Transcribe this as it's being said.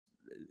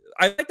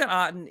I think that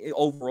Otton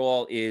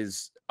overall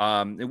is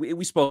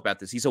we spoke about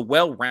this. He's a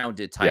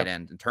well-rounded tight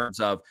end in terms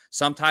of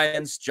some tight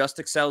ends just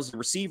excel as a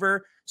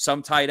receiver.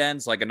 Some tight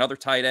ends, like another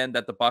tight end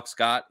that the Bucs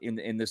got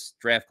in this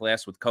draft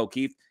class with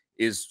O'Keefe,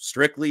 is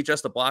strictly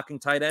just a blocking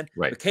tight end.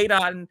 Right. But Cade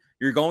Otton,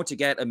 you're going to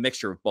get a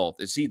mixture of both.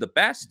 Is he the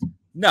best?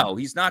 No,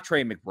 he's not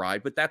Trey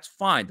McBride, but that's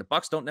fine. The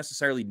Bucs don't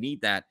necessarily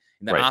need that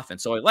in the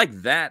offense. So I like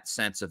that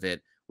sense of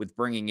it with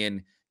bringing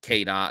in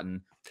Cade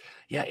Otton.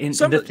 Yeah, and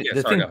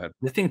the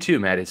thing too,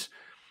 Matt,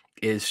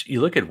 is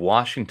you look at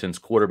Washington's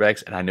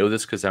quarterbacks, and I know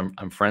this because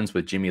I'm friends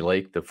with Jimmy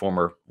Lake, the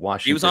former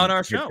Washington he was on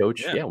our show.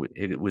 Coach. Yeah,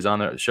 he was on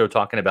the show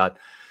talking about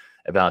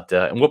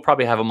and we'll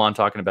probably have him on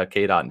talking about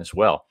Cade Otton as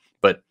well.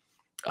 But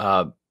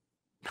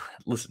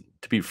listen,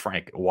 to be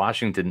frank,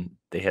 Washington,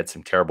 they had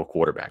some terrible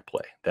quarterback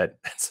play.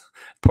 That's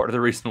part of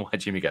the reason why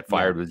Jimmy got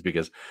fired was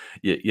because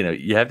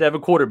you have to have a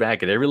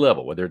quarterback at every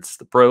level, whether it's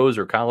the pros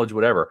or college,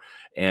 whatever.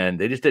 And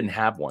they just didn't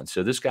have one.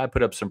 So this guy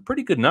put up some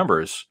pretty good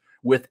numbers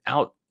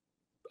without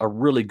a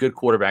really good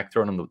quarterback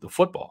throwing him the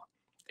football.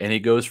 And he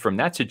goes from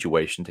that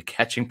situation to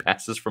catching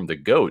passes from the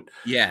GOAT,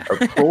 a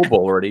Pro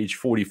Bowler at age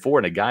 44,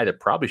 and a guy that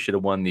probably should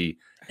have won the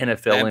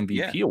NFL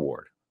MVP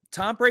award.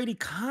 Tom Brady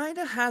kind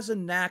of has a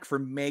knack for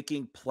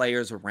making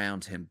players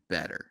around him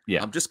better.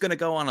 Yeah. I'm just going to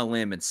go on a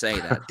limb and say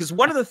that. Because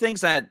one of the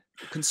things that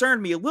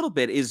concerned me a little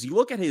bit is you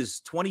look at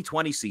his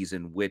 2020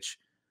 season, which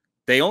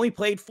they only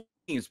played 4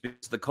 games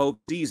because of the COVID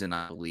season,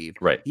 I believe.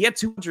 Right. He had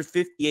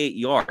 258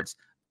 yards.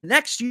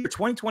 Next year,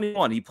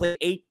 2021, he played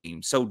 8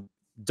 games. So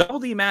double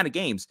the amount of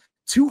games,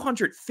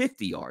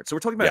 250 yards. So we're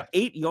talking about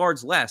 8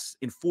 yards less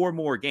in 4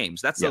 more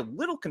games. That's a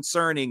little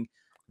concerning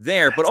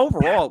there, but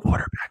overall,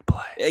 quarterback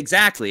play.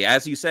 Exactly.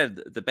 As you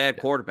said, the bad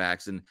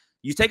quarterbacks. And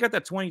you take out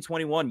that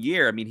 2021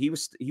 year, I mean, he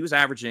was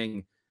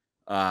averaging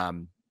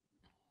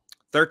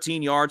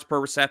 13 yards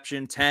per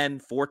reception, 10,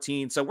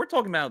 14. So we're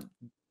talking about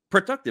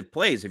productive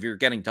plays if you're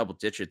getting double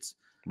digits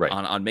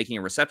on making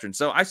a reception.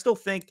 So I still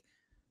think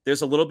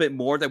there's a little bit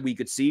more that we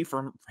could see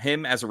from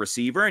him as a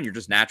receiver, and you're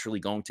just naturally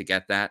going to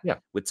get that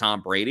with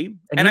Tom Brady.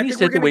 And he needs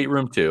to hit the weight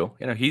room too.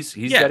 He's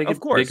got to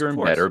get bigger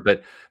and better,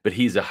 but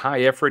he's a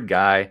high effort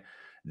guy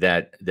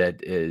that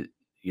is,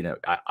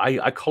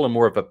 I call him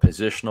more of a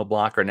positional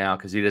blocker now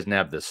because he doesn't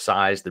have the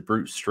size, the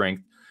brute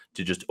strength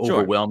to just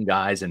overwhelm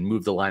guys and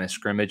move the line of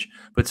scrimmage.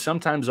 But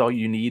sometimes all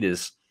you need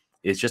is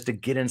just to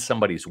get in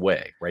somebody's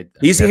way, right?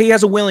 He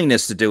has a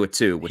willingness to do it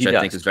too, which I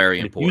think is very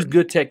important. Use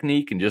good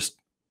technique and just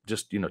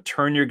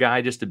turn your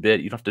guy just a bit.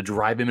 You don't have to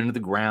drive him into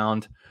the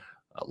ground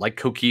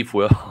like O'Keefe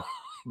will.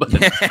 But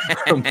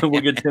we'll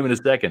get to him in a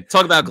second.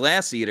 Talk about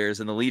glass eaters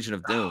and the Legion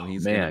of Doom.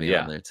 He's going to be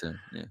on there too.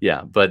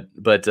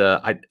 But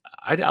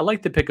I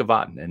like the pick of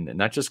Otton, and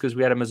not just because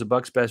we had him as a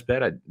Bucs best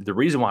bet. The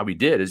reason why we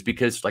did is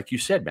because, like you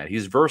said, Matt,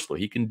 he's versatile.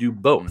 He can do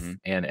both,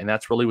 and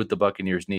that's really what the Buccaneers need.